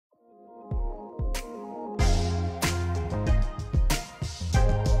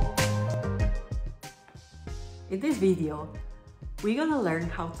In this video, we're gonna learn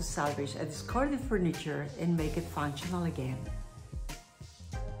how to salvage a discarded furniture and make it functional again.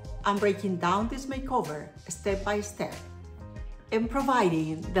 I'm breaking down this makeover step by step and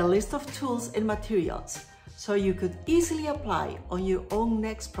providing the list of tools and materials so you could easily apply on your own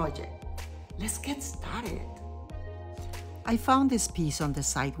next project. Let's get started. I found this piece on the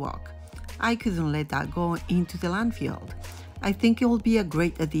sidewalk. I couldn't let that go into the landfill. I think it will be a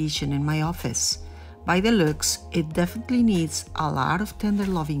great addition in my office. By the looks, it definitely needs a lot of tender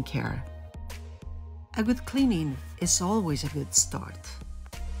loving care. A good cleaning is always a good start.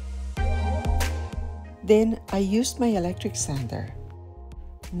 Then I used my electric sander.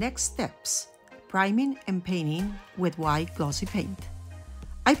 Next steps, priming and painting with white glossy paint.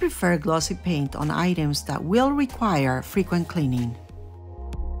 I prefer glossy paint on items that will require frequent cleaning.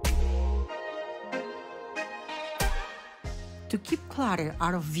 To keep clutter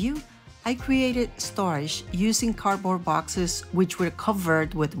out of view, I created storage using cardboard boxes which were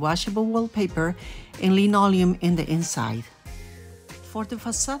covered with washable wallpaper and linoleum in the inside. For the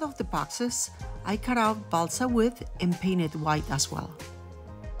facade of the boxes, I cut out balsa wood and painted white as well.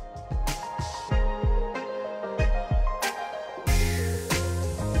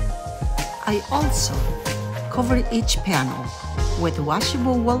 I also covered each panel with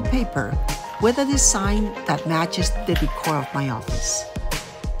washable wallpaper with a design that matches the decor of my office.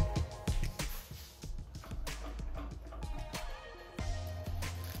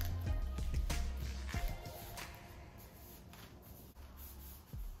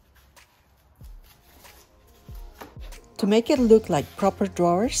 To make it look like proper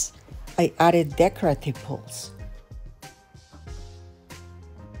drawers, I added decorative pulls.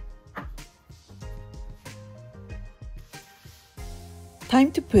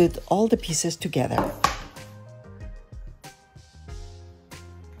 Time to put all the pieces together.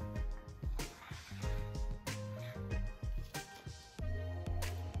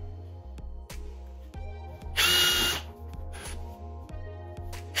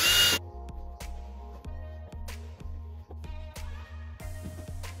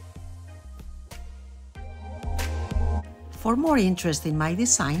 For more interest in my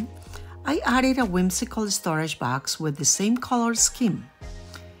design, I added a whimsical storage box with the same color scheme.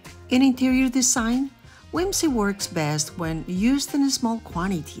 In interior design, whimsy works best when used in small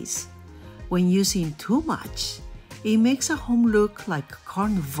quantities. When using too much, it makes a home look like a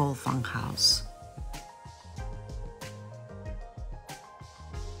carnival funhouse.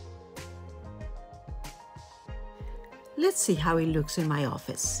 Let's see how it looks in my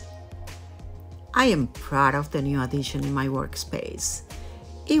office. I am proud of the new addition in my workspace.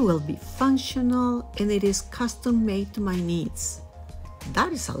 It will be functional and it is custom made to my needs.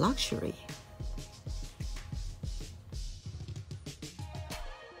 That is a luxury.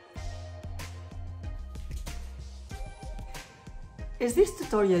 Is this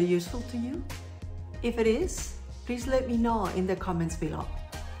tutorial useful to you? If it is, please let me know in the comments below.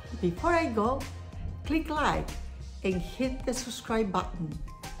 Before I go, click like and hit the subscribe button.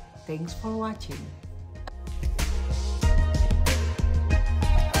 Thanks for watching.